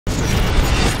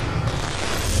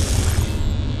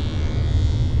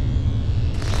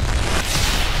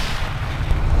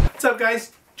up,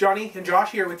 guys? Johnny and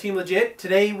Josh here with Team Legit.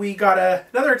 Today we got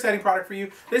another exciting product for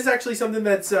you. This is actually something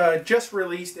that's just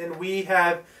released, and we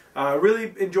have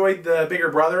really enjoyed the bigger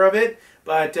brother of it,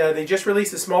 but they just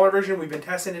released a smaller version. We've been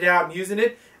testing it out and using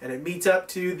it, and it meets up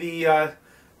to the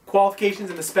qualifications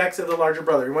and the specs of the larger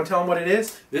brother. You want to tell them what it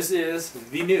is? This is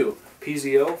the new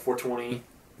Pz0420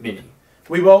 Mini.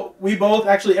 We both,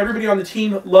 actually everybody on the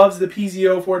team loves the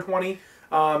Pz0420.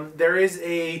 There is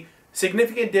a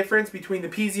significant difference between the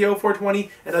Pz0420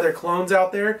 and other clones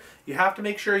out there. You have to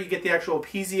make sure you get the actual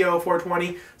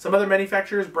Pz0420. Some other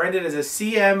manufacturers brand it as a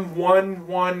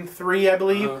CM113, I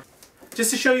believe.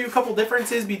 Just to show you a couple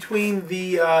differences between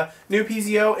the new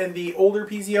Pz and the older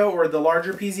Pz or the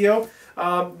larger Pz.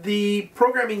 The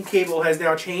programming cable has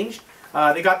now changed.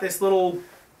 They got this little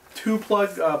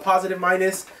two-plug positive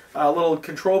minus little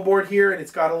control board here, and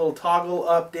it's got a little toggle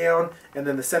up, down, and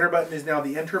then the center button is now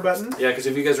the enter button. Yeah, because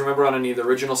if you guys remember on any of the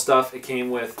original stuff, it came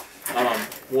with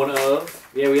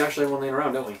we actually have one laying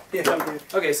around, don't we? Yeah, we did.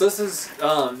 Okay, so this is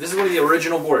one of the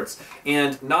original boards,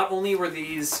 and not only were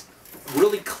these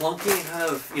really clunky and kind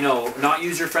of, not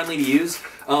user-friendly to use,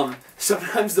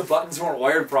 sometimes the buttons weren't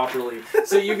wired properly,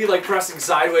 so you'd be like pressing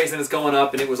sideways and it's going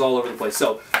up and it was all over the place.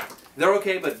 So they're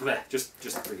okay, but just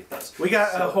forget those. We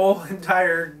got a whole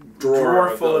entire drawer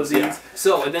full of these. Yeah.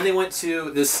 So, and then they went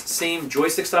to this same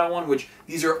joystick style one, which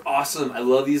these are awesome. I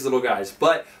love these little guys.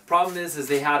 But problem is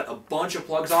they had a bunch of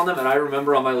plugs on them, and I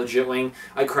remember on my Legit Wing,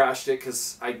 I crashed it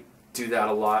because I do that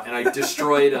a lot, and I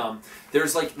destroyed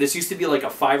there's like, this used to be like a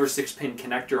 5 or 6 pin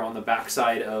connector on the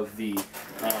backside of the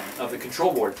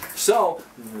control board. So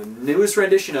the newest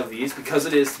rendition of these, because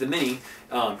it is the Mini,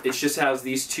 it just has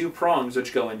these two prongs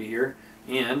which go into here,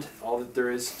 and all that there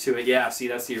is to it. Yeah, see,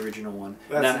 that's the original one.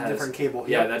 That's a different cable.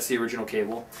 Yeah, that's the original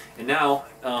cable. And now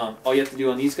all you have to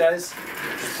do on these guys,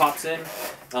 just pops in.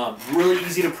 Really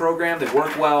easy to program. They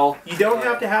work well. You don't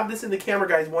have to have this in the camera,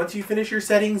 guys. Once you finish your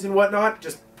settings and whatnot,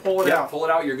 just pull it out. Pull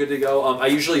it out, you're good to go. I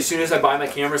usually, as soon as I buy my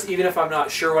cameras, even if I'm not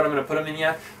sure what I'm going to put them in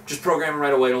yet, just program them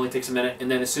right away. It only takes a minute,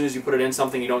 and then as soon as you put it in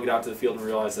something, you don't get out to the field and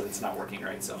realize that it's not working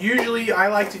right. So usually I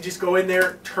like to just go in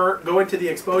there, go into the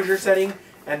exposure setting,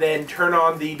 and then turn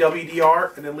on the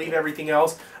WDR, and then leave everything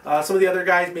else. Some of the other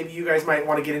guys, maybe you guys might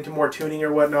want to get into more tuning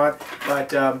or whatnot,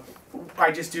 but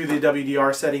I just do the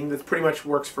WDR setting. That pretty much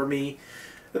works for me.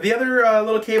 The other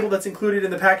little cable that's included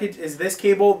in the package is this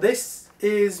cable. This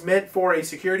is meant for a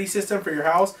security system for your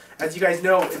house. As you guys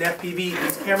know, in FPV,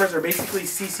 these cameras are basically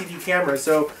CCD cameras,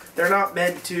 so they're not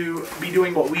meant to be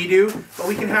doing what we do, but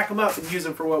we can hack them up and use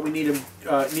them for what we need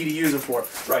to use them for.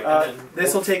 Right.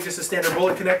 This will take just a standard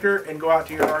bullet connector and go out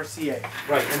to your RCA.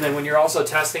 Right, and then when you're also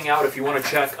testing out, if you want to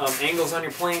check angles on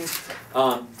your planes,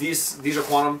 these are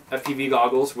quantum FPV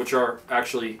goggles, which are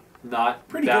actually not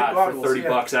pretty bad good goggles, for 30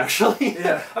 bucks actually.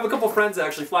 Yeah. I have a couple friends that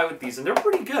actually fly with these, and they're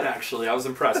pretty good actually. I was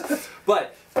impressed.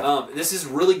 But this is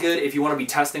really good if you want to be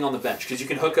testing on the bench, because you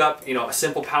can hook up, a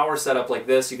simple power setup like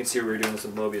this. You can see we were doing this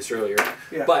with Mobius earlier.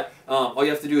 Yeah. But all you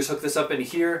have to do is hook this up into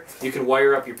here. You can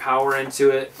wire up your power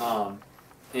into it,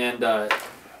 and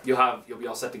you'll be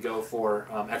all set to go for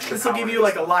extra. This will give you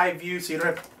like a live view, so you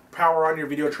don't have to power on your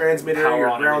video transmitter,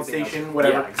 your ground station,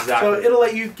 whatever. Yeah, exactly. So it'll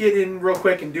let you get in real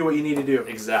quick and do what you need to do.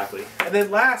 Exactly. And then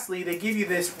lastly, they give you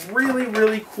this really,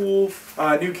 really cool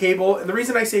new cable. And the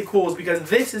reason I say cool is because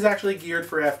this is actually geared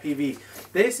for FPV.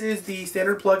 This is the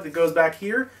standard plug that goes back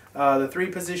here, the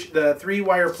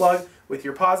 3-wire plug with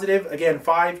your positive, again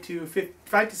 5 to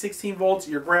 16 volts,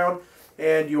 your ground,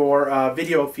 and your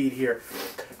video feed here.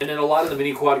 And then a lot of the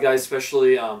mini quad guys,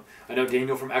 especially, I know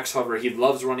Daniel from X-Hover, he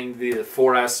loves running the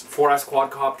 4S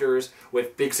quadcopters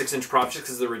with big 6-inch props just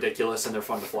because they're ridiculous and they're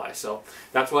fun to fly. So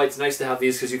that's why it's nice to have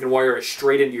these, because you can wire it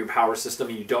straight into your power system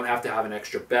and you don't have to have an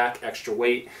extra back, extra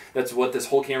weight. That's what this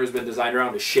whole camera's been designed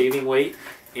around, is shaving weight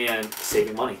and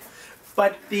saving money.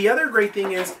 But the other great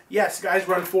thing is, yes, guys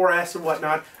run 4S and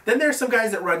whatnot. Then there's some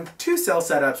guys that run 2-cell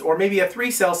setups or maybe a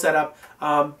 3-cell setup,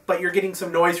 but you're getting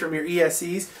some noise from your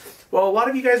ESCs. Well, a lot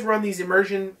of you guys run these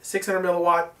immersion 600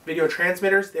 milliwatt video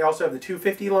transmitters. They also have the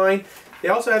 250 line. They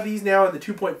also have these now in the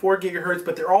 2.4 gigahertz,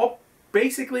 but they're all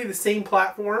basically the same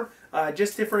platform,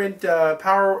 just different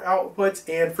power outputs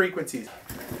and frequencies.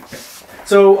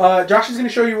 So Josh is going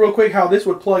to show you real quick how this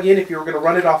would plug in if you were going to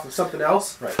run it off of something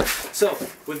else. Right. So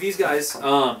with these guys,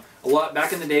 a lot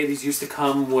back in the day, these used to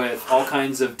come with all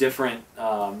kinds of different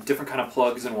kind of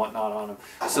plugs and whatnot on them.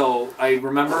 So I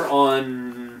remember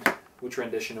on, which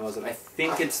rendition was it? I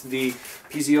think it's the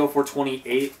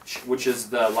Pz0420N, which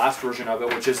is the last version of it,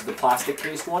 which is the plastic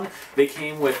cased one. They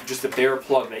came with just a bare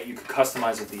plug that you could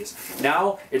customize with these.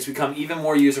 Now it's become even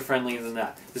more user friendly than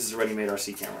that. This is a ready-made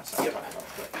RC camera, so I'm talking about.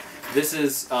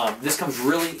 this comes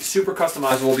really super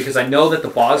customizable because I know that the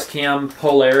Boscam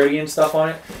polarity and stuff on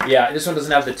it. Yeah, this one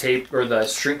doesn't have the tape or the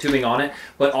shrink tubing on it,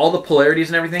 but all the polarities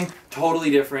and everything totally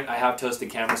different. I have toasted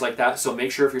cameras like that, so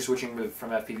make sure if you're switching from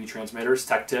FPV transmitters,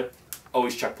 tech tip,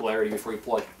 always check polarity before you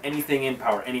plug anything in,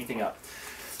 power anything up.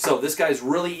 So this guy is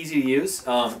really easy to use.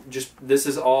 This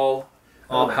is all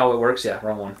how it works. Yeah,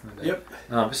 wrong one.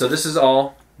 Yep. So this is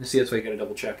all. Let's see, that's why you got to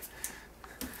double check.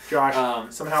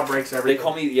 Josh somehow breaks everything.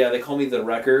 They call me the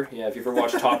wrecker. Yeah, if you ever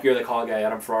watch Top Gear, they call a guy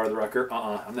Adam Farrar the wrecker.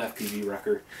 I'm the FPV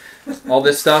wrecker. All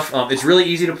this stuff, it's really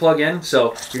easy to plug in.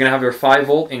 So you're gonna have your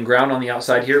 5-volt and ground on the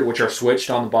outside here, which are switched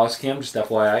on the Boscam, just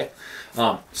FYI.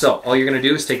 So all you're gonna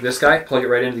do is take this guy, plug it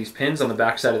right into these pins on the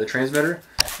back side of the transmitter,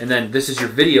 and then this is your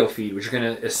video feed, which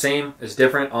is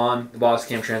different on the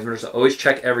Boscam transmitter. So always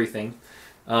check everything.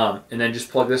 And then just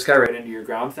plug this guy right into your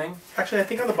ground thing. Actually, I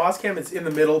think on the Boscam it's in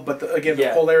the middle, but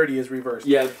the polarity is reversed.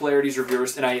 Yeah, the polarity is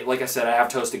reversed, and like I said, I have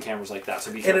toasted cameras like that.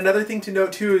 So be careful. And another thing to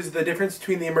note too is the difference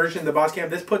between the immersion and the Boscam.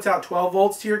 This puts out 12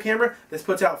 volts to your camera. This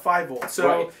puts out 5 volts.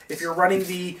 So if you're running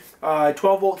the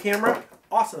 12-volt camera,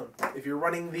 awesome. If you're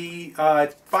running the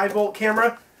 5-volt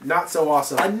camera, not so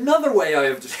awesome. Another way I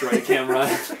have destroyed a camera.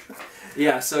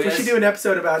 Yeah, so we should do an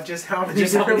episode about just how many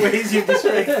different ways you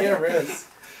destroy cameras.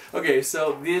 Okay,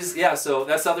 so so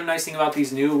that's the other nice thing about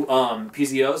these new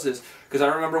PZOs is because I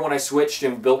remember when I switched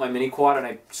and built my mini quad and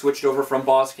I switched over from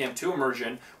Boscam to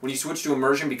immersion. When you switch to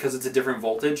immersion, because it's a different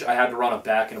voltage, I had to run a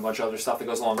back and a bunch of other stuff that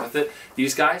goes along with it.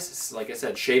 These guys, like I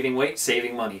said, shaving weight,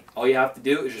 saving money. All you have to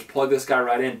do is just plug this guy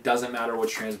right in. Doesn't matter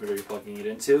which transmitter you're plugging it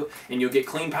into, and you'll get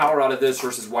clean power out of this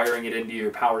versus wiring it into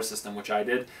your power system, which I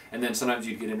did. And then sometimes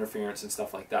you'd get interference and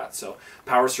stuff like that. So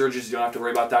power surges, you don't have to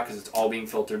worry about that because it's all being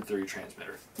filtered through your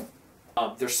transmitter.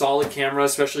 They're solid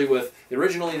cameras, especially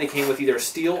originally they came with either a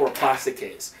steel or plastic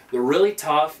case. They're really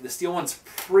tough. The steel one's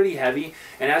pretty heavy,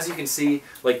 and as you can see,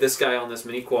 like this guy on this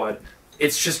mini quad,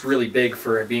 it's just really big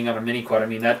for being on a mini quad. I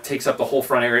mean, that takes up the whole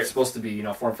front area. It's supposed to be,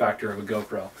 form factor of a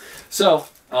GoPro. So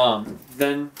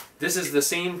then this is the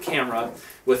same camera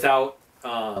without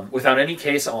any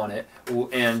case on it,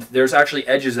 and there's actually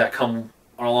edges that come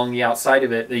along the outside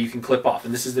of it that you can clip off,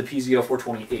 and this is the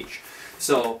Pz0420H.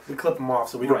 So we clip them off,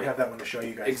 so we don't have that one to show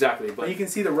you guys. Exactly, but you can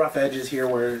see the rough edges here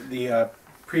where the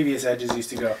previous edges used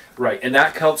to go. Right, and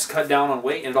that helps cut down on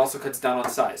weight, and it also cuts down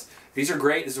on size. These are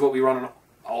great. This is what we run on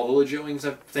all the legit wings.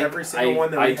 I think every single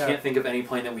one that we have. I can't think of any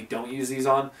plane that we don't use these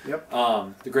on. Yep.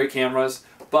 They're great cameras,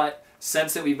 but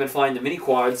since that we've been flying the mini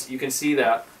quads, you can see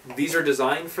that these are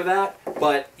designed for that.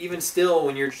 But even still,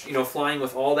 when you're flying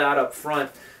with all that up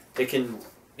front, it can.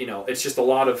 It's just a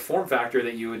lot of form factor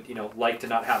that you would, like to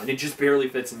not have. And it just barely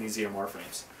fits in these ZMR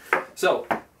frames. So,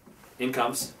 in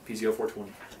comes Pz0420.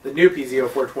 The new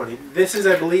Pz0420. This is,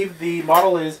 I believe, the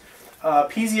model is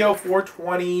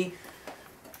Pz0420M.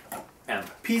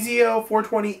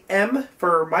 Pz0420M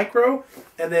for micro.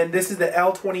 And then this is the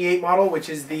L28 model, which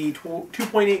is the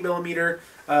 2.8 millimeter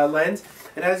lens.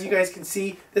 And as you guys can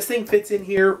see, this thing fits in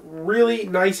here really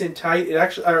nice and tight. It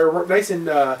actually, nice and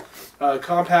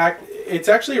compact. It's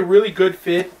actually a really good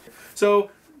fit. So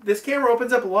this camera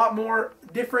opens up a lot more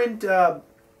different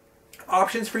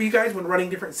options for you guys when running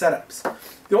different setups.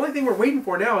 The only thing we're waiting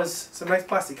for now is some nice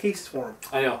plastic cases for them.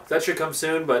 I know. That should come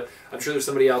soon, but I'm sure there's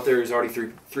somebody out there who's already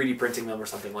 3D printing them or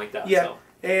something like that. Yeah. So.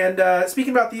 And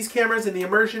speaking about these cameras and the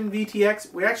Immersion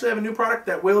VTX, we actually have a new product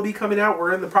that will be coming out.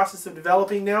 We're in the process of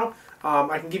developing now.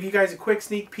 I can give you guys a quick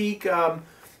sneak peek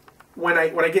when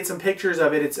I get some pictures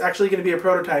of it. It's actually going to be a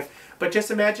prototype. But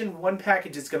just imagine one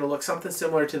package is going to look something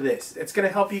similar to this. It's going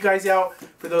to help you guys out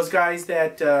for those guys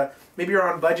that maybe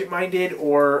are on budget minded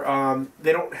or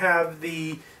they don't have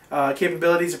the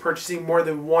capabilities of purchasing more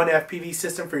than one FPV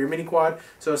system for your mini quad.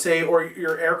 So say, or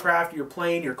your aircraft, your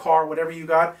plane, your car, whatever you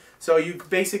got. So you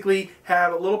basically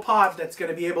have a little pod that's going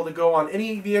to be able to go on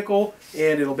any vehicle,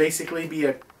 and it'll basically be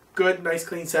a good, nice,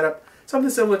 clean setup.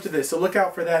 Something similar to this. So look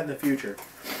out for that in the future.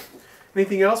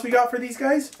 Anything else we got for these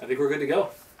guys? I think we're good to go.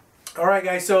 Alright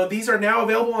guys, so these are now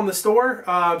available on the store,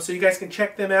 so you guys can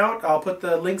check them out. I'll put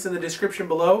the links in the description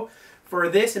below. For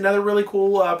this, another really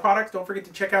cool product, don't forget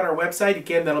to check out our website.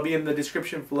 Again, that'll be in the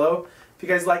description below. If you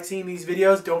guys like seeing these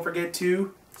videos, don't forget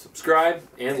to subscribe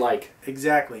and like.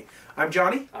 Exactly. I'm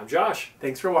Johnny. I'm Josh.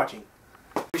 Thanks for watching.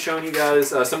 We're showing you guys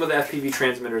some of the FPV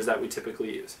transmitters that we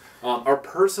typically use. Our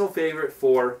personal favorite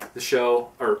for the show,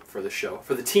 or for the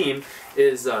team,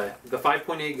 is the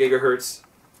 5.8 gigahertz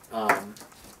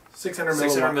 600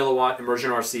 milliwatt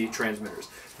immersion RC transmitters.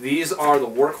 These are the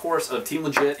workhorse of Team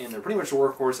Legit, and they're pretty much the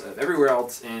workhorse of everywhere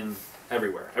else in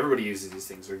everywhere. Everybody uses these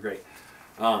things. They're great.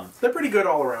 They're pretty good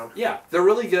all around. Yeah, they're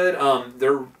really good.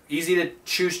 They're easy to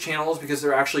choose channels because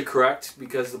they're actually correct.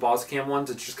 Because the Boscam ones,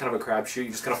 it's just kind of a crapshoot. You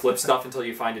just kind of flip stuff until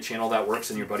you find a channel that works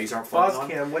and your buddies aren't flipping on.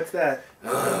 Boscam, what's that?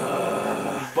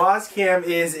 Boscam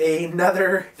is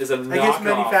another, Is a I guess,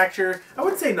 manufacturer. I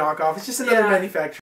wouldn't say knockoff. It's just another manufacturer.